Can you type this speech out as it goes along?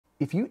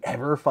If you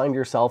ever find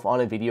yourself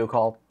on a video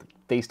call,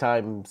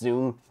 FaceTime,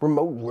 Zoom,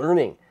 remote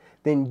learning,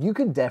 then you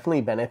could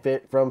definitely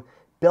benefit from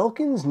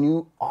Belkin's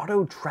new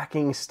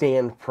Auto-Tracking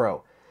Stand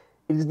Pro.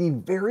 It is the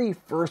very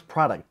first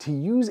product to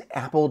use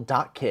Apple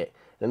DockKit.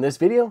 In this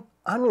video,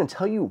 I'm going to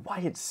tell you why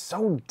it's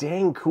so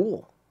dang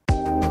cool.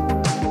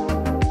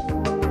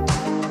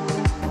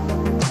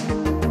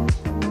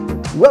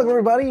 Welcome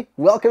everybody,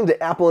 welcome to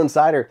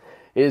AppleInsider.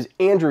 It is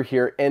Andrew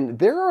here, and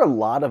there are a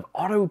lot of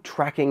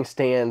auto-tracking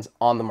stands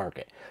on the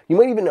market. You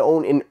might even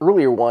own an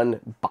earlier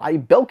one by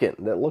Belkin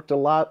that looked a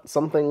lot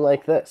something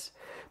like this.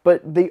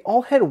 But they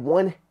all had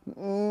one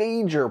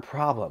major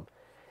problem,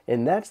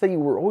 and that's that you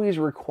were always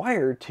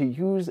required to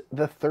use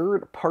the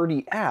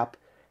third-party app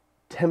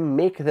to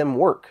make them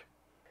work.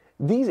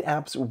 These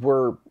apps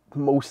were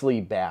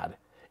mostly bad.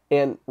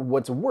 And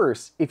what's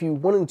worse, if you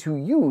wanted to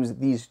use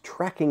these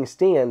tracking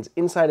stands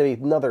inside of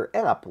another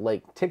app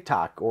like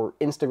TikTok or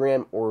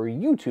Instagram or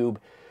YouTube,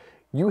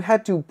 you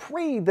had to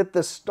pray that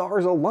the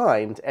stars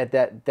aligned at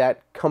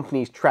that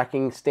company's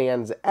tracking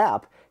stands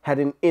app had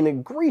an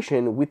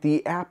integration with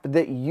the app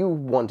that you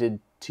wanted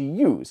to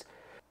use.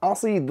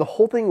 Honestly, the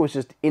whole thing was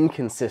just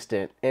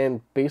inconsistent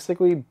and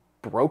basically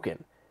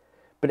broken.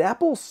 But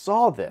Apple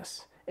saw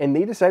this and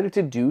they decided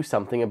to do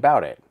something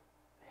about it.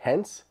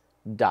 Hence,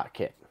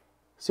 DockKit.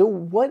 So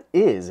what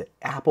is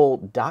Apple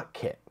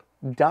DockKit?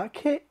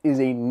 DockKit is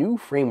a new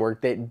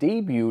framework that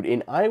debuted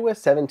in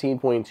iOS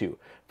 17.2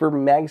 for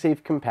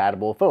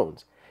MagSafe-compatible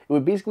phones. It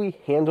would basically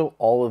handle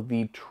all of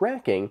the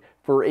tracking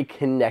for a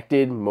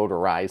connected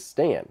motorized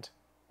stand.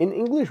 In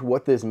English,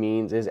 what this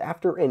means is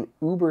after an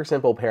uber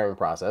simple pairing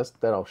process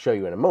that I'll show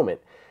you in a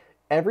moment,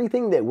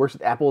 everything that works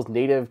with Apple's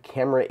native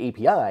camera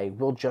API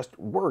will just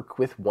work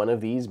with one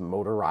of these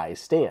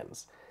motorized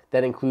stands.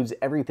 That includes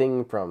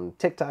everything from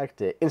TikTok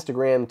to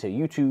Instagram to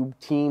YouTube,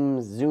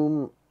 Teams,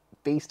 Zoom,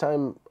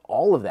 FaceTime,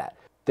 all of that.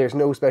 There's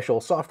no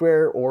special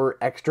software or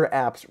extra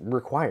apps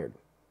required.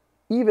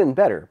 Even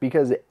better,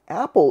 because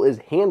Apple is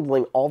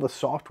handling all the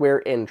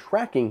software and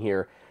tracking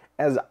here.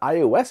 As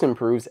iOS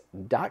improves,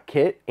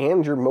 DockKit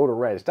and your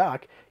motorized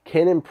dock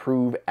can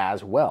improve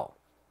as well.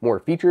 More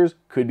features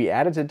could be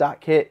added to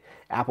DockKit,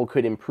 Apple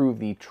could improve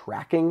the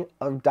tracking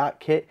of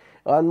DockKit,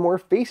 and more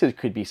faces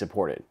could be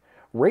supported.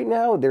 Right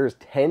now, there's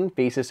 10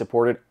 faces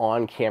supported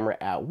on camera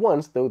at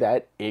once, though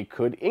that it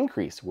could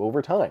increase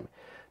over time.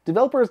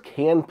 Developers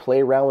can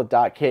play around with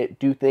DockKit,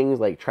 do things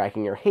like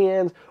tracking your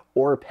hands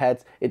or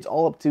pets. It's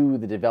all up to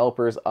the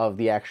developers of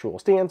the actual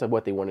stands of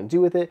what they want to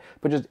do with it,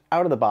 but just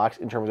out of the box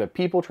in terms of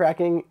people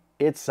tracking,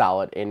 it's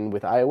solid, and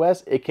with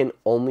iOS, it can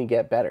only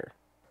get better.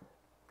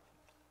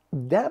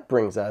 That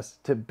brings us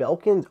to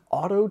Belkin's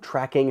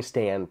Auto-Tracking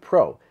Stand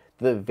Pro,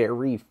 the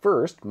very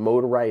first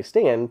motorized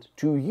stand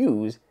to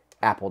use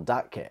Apple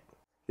DockKit.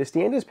 The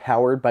stand is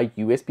powered by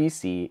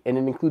USB-C and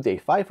it includes a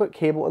 5-foot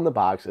cable in the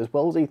box as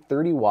well as a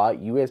 30-watt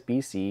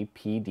USB-C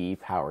PD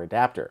power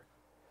adapter.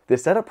 The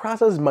setup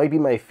process might be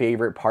my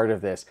favorite part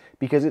of this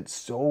because it's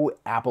so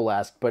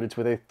Apple-esque, but it's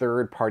with a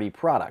third-party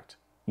product.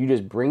 You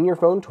just bring your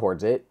phone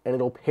towards it and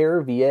it'll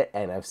pair via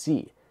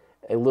NFC.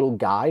 A little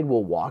guide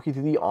will walk you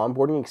through the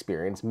onboarding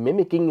experience,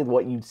 mimicking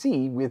what you'd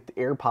see with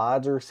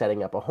AirPods or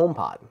setting up a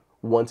HomePod.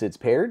 Once it's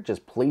paired,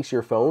 just place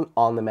your phone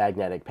on the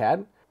magnetic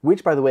pad,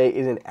 which, by the way,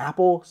 is an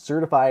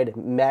Apple-certified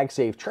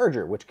MagSafe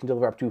charger, which can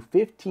deliver up to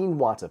 15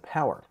 watts of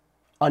power.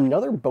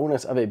 Another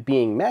bonus of it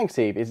being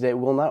MagSafe is that it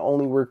will not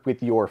only work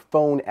with your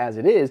phone as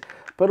it is,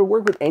 but it'll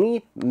work with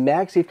any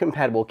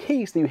MagSafe-compatible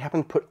case that you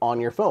happen to put on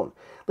your phone,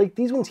 like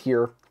these ones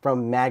here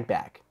from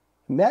MagBak.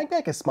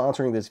 MagBak is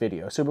sponsoring this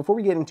video, so before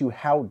we get into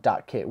how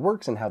DockKit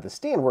works and how the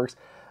stand works,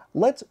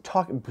 let's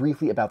talk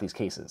briefly about these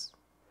cases.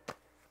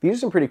 These are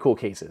some pretty cool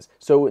cases.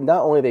 So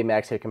not only are they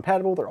MagSafe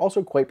compatible, they're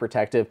also quite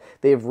protective.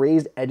 They have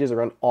raised edges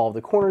around all of the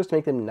corners to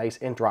make them nice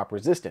and drop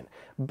resistant.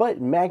 But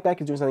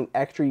MagBak is doing something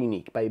extra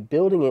unique by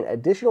building in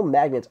additional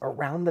magnets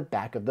around the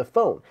back of the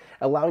phone,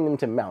 allowing them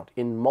to mount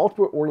in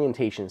multiple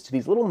orientations to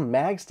these little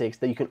mag sticks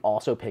that you can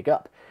also pick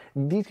up.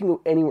 These can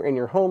go anywhere in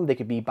your home. They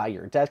could be by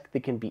your desk, they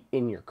can be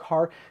in your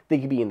car, they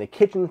could be in the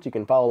kitchen so you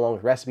can follow along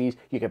with recipes.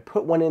 You can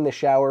put one in the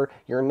shower,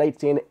 your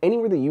nightstand,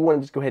 anywhere that you want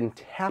to just go ahead and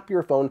tap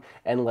your phone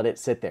and let it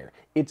sit there.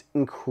 It's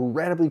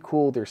incredibly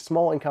cool, they're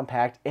small and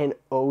compact, and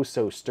oh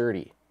so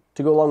sturdy.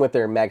 To go along with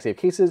their MagSafe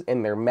cases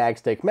and their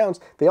MagStick mounts,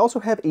 they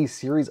also have a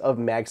series of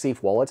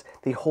MagSafe wallets.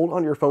 They hold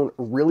onto your phone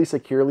really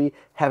securely,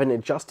 have an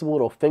adjustable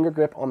little finger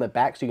grip on the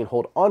back so you can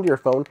hold onto your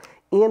phone,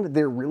 and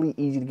they're really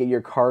easy to get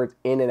your cards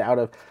in and out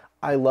of.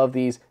 I love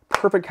these,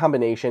 perfect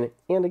combination,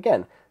 and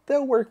again,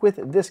 they'll work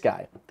with this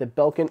guy, the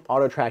Belkin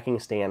Auto-Tracking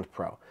Stand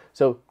Pro.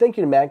 So thank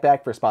you to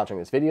MagBak for sponsoring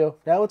this video.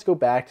 Now let's go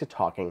back to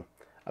talking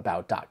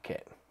about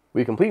DockKit.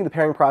 We've completed the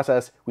pairing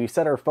process, we've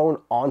set our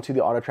phone onto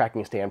the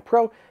Auto-Tracking Stand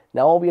Pro.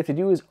 Now all we have to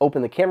do is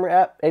open the camera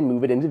app and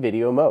move it into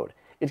video mode.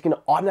 It's going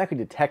to automatically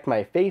detect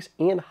my face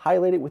and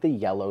highlight it with a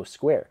yellow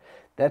square.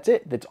 That's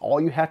it, that's all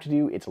you have to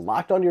do. It's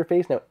locked onto your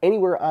face. Now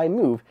anywhere I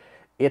move,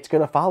 it's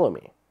going to follow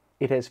me.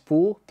 It has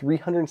full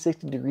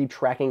 360-degree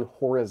tracking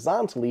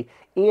horizontally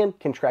and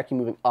can track you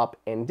moving up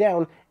and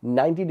down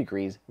 90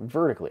 degrees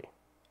vertically.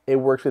 It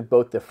works with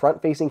both the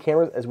front-facing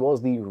cameras as well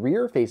as the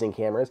rear-facing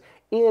cameras,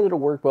 and it'll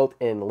work both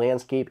in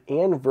landscape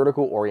and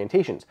vertical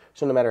orientations.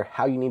 So no matter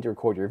how you need to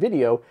record your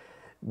video,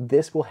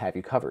 this will have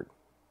you covered.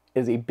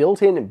 It is a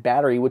built-in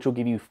battery which will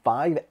give you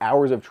 5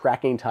 hours of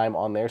tracking time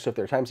on there, so if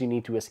there are times you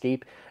need to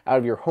escape out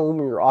of your home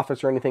or your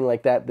office or anything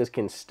like that, this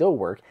can still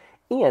work.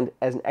 And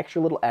as an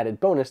extra little added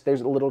bonus,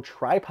 there's a little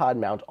tripod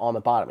mount on the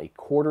bottom, a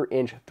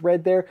 1/4-inch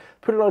thread there.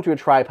 Put it onto a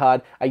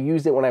tripod. I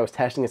used it when I was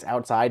testing this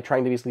outside,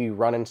 trying to basically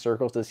run in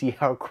circles to see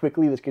how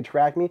quickly this could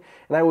track me,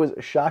 and I was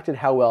shocked at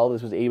how well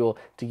this was able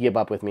to keep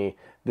up with me.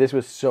 This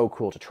was so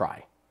cool to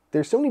try.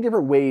 There's so many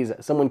different ways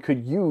someone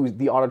could use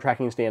the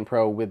Auto-Tracking Stand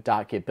Pro with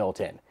DockKit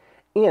built in.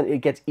 And it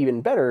gets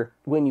even better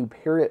when you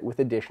pair it with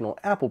additional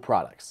Apple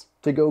products.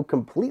 To go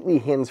completely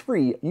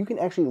hands-free, you can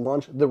actually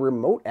launch the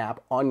remote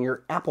app on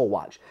your Apple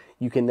Watch.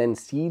 You can then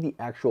see the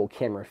actual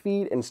camera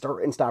feed and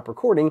start and stop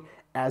recording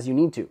as you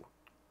need to.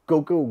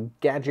 Go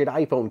gadget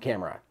iPhone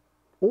camera.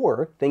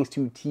 Or, thanks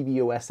to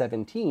tvOS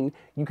 17,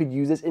 you could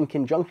use this in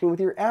conjunction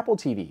with your Apple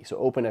TV. So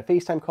open a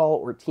FaceTime call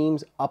or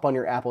Teams up on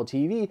your Apple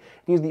TV and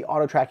use the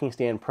Auto-Tracking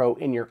Stand Pro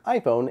in your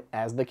iPhone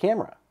as the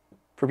camera.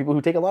 For people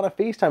who take a lot of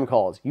FaceTime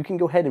calls, you can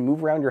go ahead and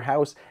move around your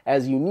house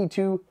as you need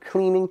to,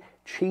 cleaning,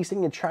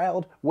 chasing a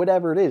child,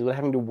 whatever it is, without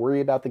having to worry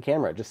about the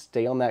camera. Just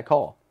stay on that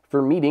call.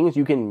 For meetings,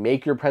 you can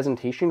make your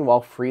presentation while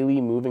freely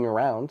moving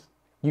around.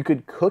 You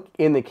could cook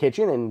in the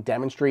kitchen and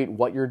demonstrate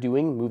what you're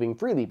doing moving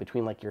freely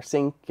between like your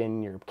sink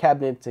and your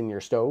cabinets and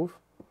your stove.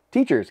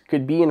 Teachers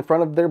could be in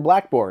front of their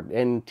blackboard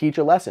and teach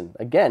a lesson,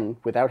 again,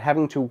 without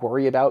having to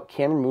worry about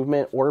camera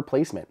movement or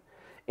placement.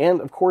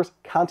 And of course,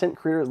 content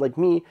creators like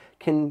me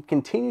can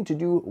continue to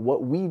do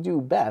what we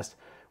do best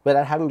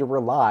without having to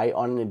rely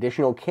on an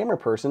additional camera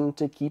person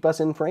to keep us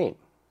in frame.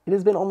 It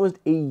has been almost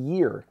a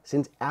year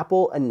since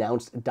Apple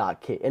announced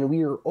DockKit, and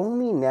we are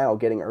only now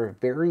getting our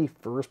very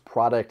first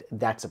product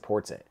that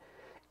supports it.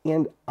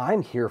 And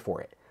I'm here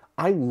for it.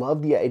 I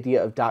love the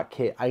idea of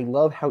DockKit. I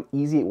love how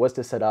easy it was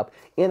to set up,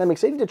 and I'm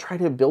excited to try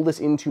to build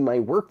this into my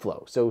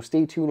workflow. So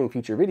stay tuned in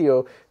future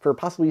video for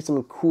possibly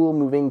some cool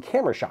moving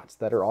camera shots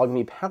that are all going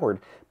to be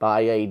powered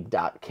by a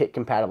DockKit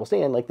compatible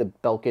stand like the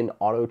Belkin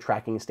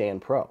Auto-Tracking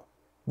Stand Pro.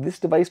 This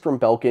device from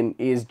Belkin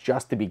is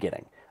just the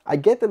beginning. I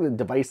get that a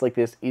device like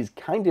this is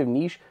kind of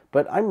niche,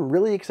 but I'm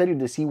really excited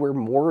to see where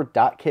more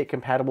DockKit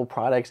compatible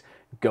products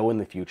go in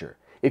the future.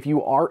 If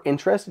you are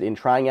interested in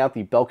trying out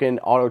the Belkin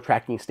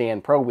Auto-Tracking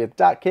Stand Pro with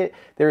DockKit,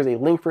 there is a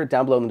link for it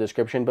down below in the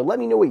description, but let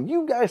me know what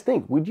you guys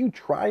think. Would you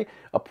try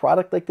a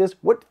product like this?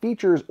 What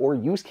features or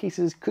use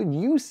cases could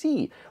you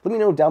see? Let me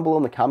know down below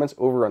in the comments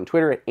over on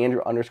Twitter at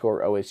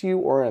Andrew_OSU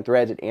or on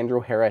Threads at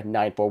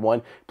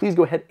AndrewHera941. Please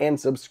go ahead and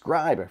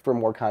subscribe for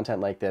more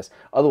content like this.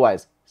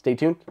 Otherwise, stay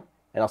tuned,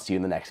 and I'll see you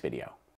in the next video.